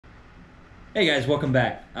Hey guys, welcome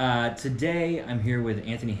back. Today I'm here with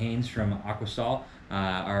Anthony Haynes from Aquasol,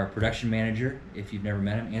 our production manager. If you've never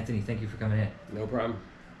met him, Anthony, thank you for coming in. No problem.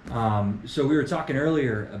 So we were talking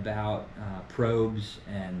earlier about probes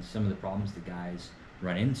and some of the problems the guys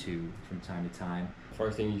run into from time to time.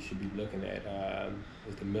 First thing you should be looking at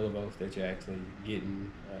is the millivolts that you're actually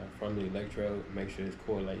getting from the electrode. Make sure it's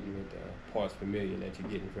correlating with the parts per million that you're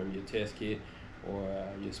getting from your test kit or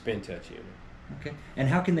your spin touch unit. Okay. And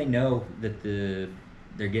how can they know that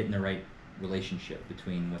they're getting the right relationship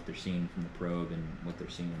between what they're seeing from the probe and what they're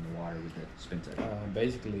seeing in the water with the spin touch?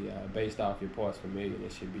 Basically, based off your parts per million,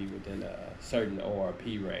 it should be within a certain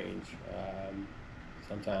ORP range.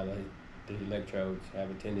 Sometimes the electrodes have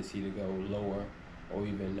a tendency to go lower or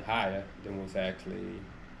even higher than what's actually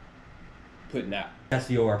putting out. That's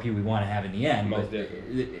the ORP we want to have in the end. Most but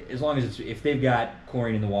definitely. As long as if they've got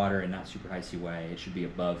chlorine in the water and not super high CY, it should be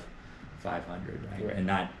above 500, right? Correct. And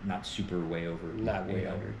not super way over Not way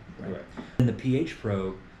 800. over. Right? Correct. In the pH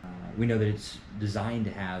probe, we know that it's designed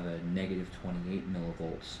to have a negative 28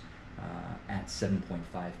 millivolts at 7.5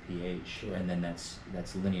 pH, Correct. and then that's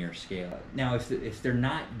linear scale. Now, if they're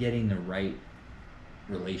not getting the right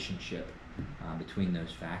relationship between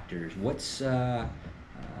those factors, what's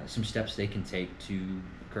some steps they can take to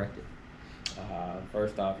correct it?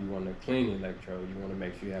 First off, you want to clean the electrode. You want to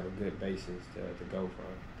make sure you have a good basis to go from.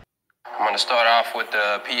 I'm going to start off with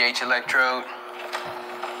the pH electrode.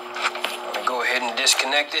 I'm going to go ahead and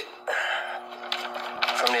disconnect it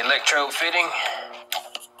from the electrode fitting.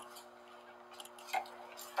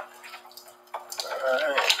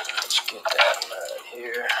 Alright, let's get that right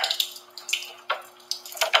here.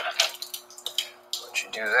 Once you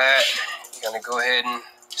do that, you're going to go ahead and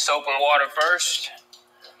soap and water first.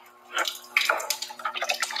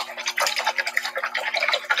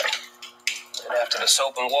 And after the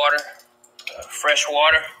soap and water, fresh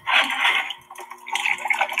water.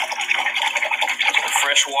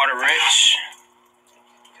 Fresh water rinse.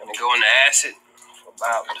 Gonna go in the acid for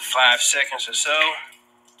about 5 seconds or so.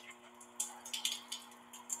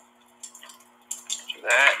 Do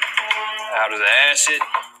that. Out of the acid.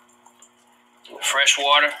 In the fresh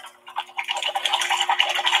water.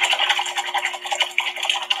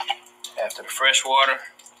 After the fresh water,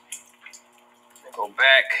 go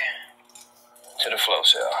back to the flow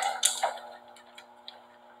cell.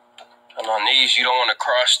 And on these, you don't want to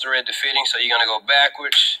cross thread the fitting, so you're going to go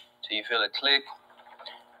backwards till you feel it click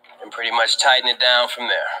and pretty much tighten it down from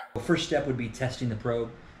there. The first step would be testing the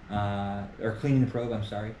probe, or cleaning the probe, I'm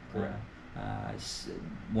sorry. Correct.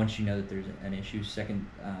 Once you know that there's an issue. Second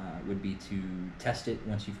would be to test it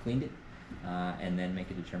once you've cleaned it, and then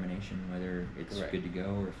make a determination whether it's Correct. good to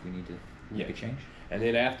go or if we need to make a change. And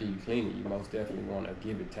then after you clean it, you most definitely want to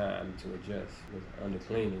give it time to adjust. Under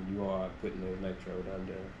cleaning, you are putting the electrode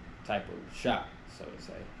under type of shock, so to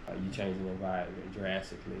say. You changing the environment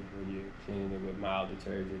drastically when you're cleaning it with mild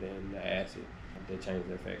detergent and the acid. They change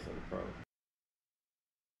the effects on the probe.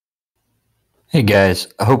 Hey guys,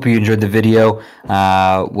 I hope you enjoyed the video.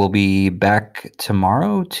 We'll be back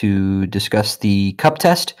tomorrow to discuss the cup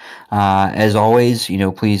test. As always,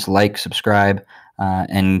 please like, subscribe,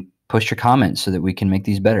 and post your comments so that we can make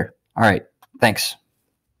these better. All right, thanks.